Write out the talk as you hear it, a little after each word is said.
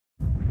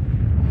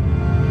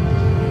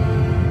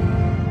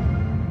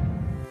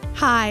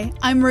Hi,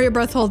 I'm Maria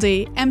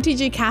Bartholdi,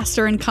 MTG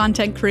caster and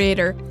content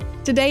creator.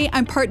 Today,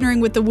 I'm partnering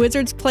with the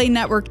Wizards Play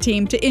Network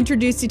team to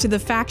introduce you to the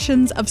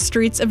factions of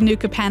Streets of New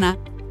Capenna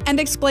and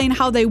explain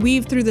how they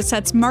weave through the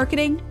set's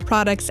marketing,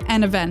 products,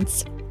 and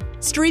events.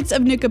 Streets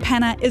of New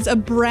Capenna is a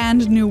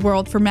brand new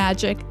world for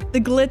Magic.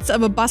 The glitz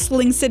of a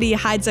bustling city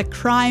hides a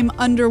crime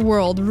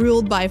underworld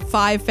ruled by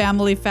 5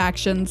 family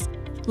factions.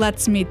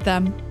 Let's meet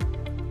them.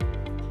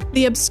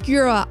 The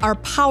Obscura are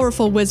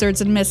powerful wizards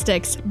and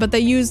mystics, but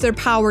they use their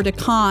power to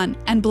con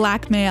and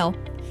blackmail.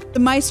 The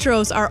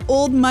Maestros are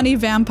old money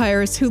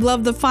vampires who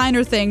love the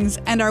finer things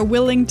and are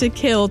willing to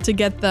kill to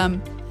get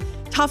them.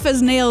 Tough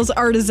as nails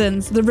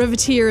artisans, the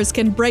Riveteers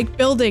can break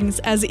buildings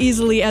as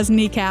easily as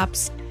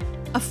kneecaps.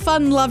 A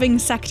fun-loving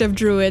sect of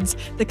druids,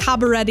 the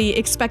Cabaretti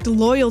expect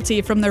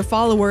loyalty from their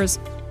followers,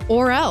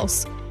 or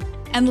else.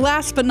 And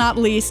last but not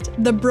least,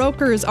 the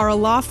Brokers are a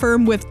law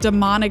firm with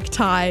demonic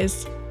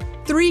ties.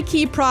 3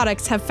 key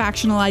products have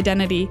factional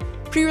identity: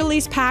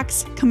 pre-release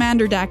packs,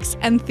 commander decks,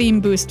 and theme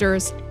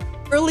boosters.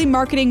 Early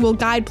marketing will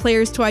guide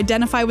players to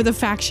identify with a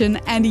faction,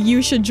 and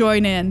you should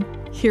join in.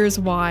 Here's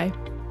why.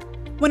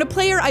 When a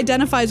player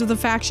identifies with a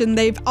faction,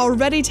 they've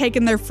already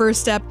taken their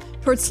first step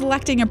towards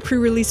selecting a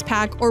pre-release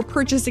pack or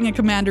purchasing a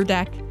commander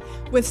deck.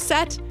 With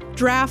set,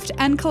 draft,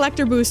 and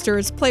collector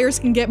boosters, players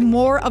can get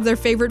more of their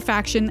favorite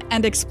faction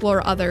and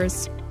explore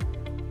others.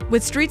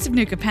 With Streets of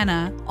New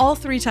Capenna, all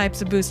 3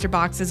 types of booster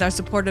boxes are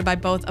supported by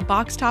both a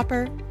box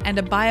topper and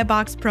a buy a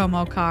box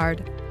promo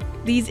card.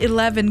 These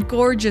 11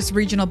 gorgeous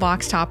regional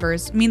box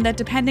toppers mean that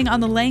depending on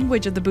the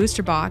language of the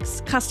booster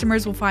box,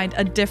 customers will find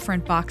a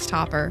different box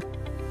topper.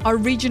 Our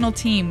regional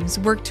teams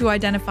work to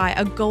identify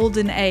a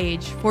golden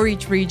age for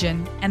each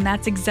region, and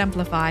that's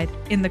exemplified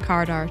in the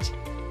card art.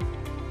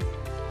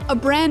 A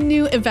brand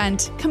new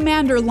event,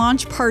 Commander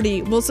Launch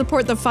Party, will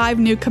support the 5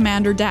 new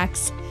Commander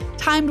decks.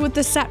 Timed with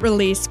the set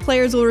release,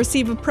 players will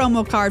receive a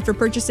promo card for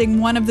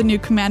purchasing one of the new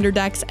Commander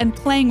decks and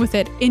playing with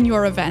it in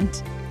your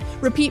event.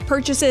 Repeat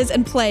purchases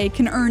and play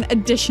can earn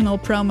additional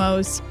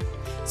promos.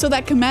 So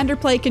that Commander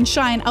play can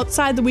shine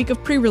outside the week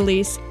of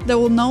pre-release, there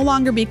will no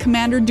longer be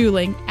Commander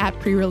dueling at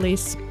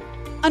pre-release.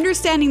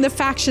 Understanding the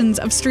factions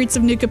of Streets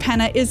of New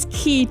Capenna is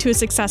key to a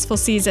successful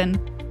season.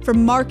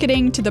 From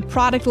marketing to the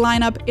product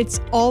lineup, it's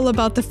all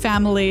about the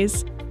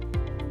families.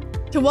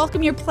 To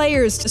welcome your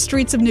players to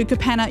Streets of New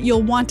Capenna,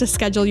 you'll want to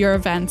schedule your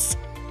events.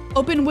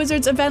 Open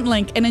Wizards event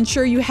link and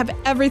ensure you have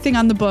everything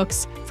on the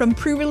books, from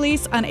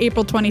pre-release on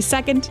April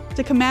 22nd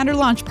to Commander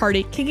Launch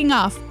Party kicking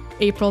off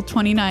April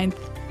 29th.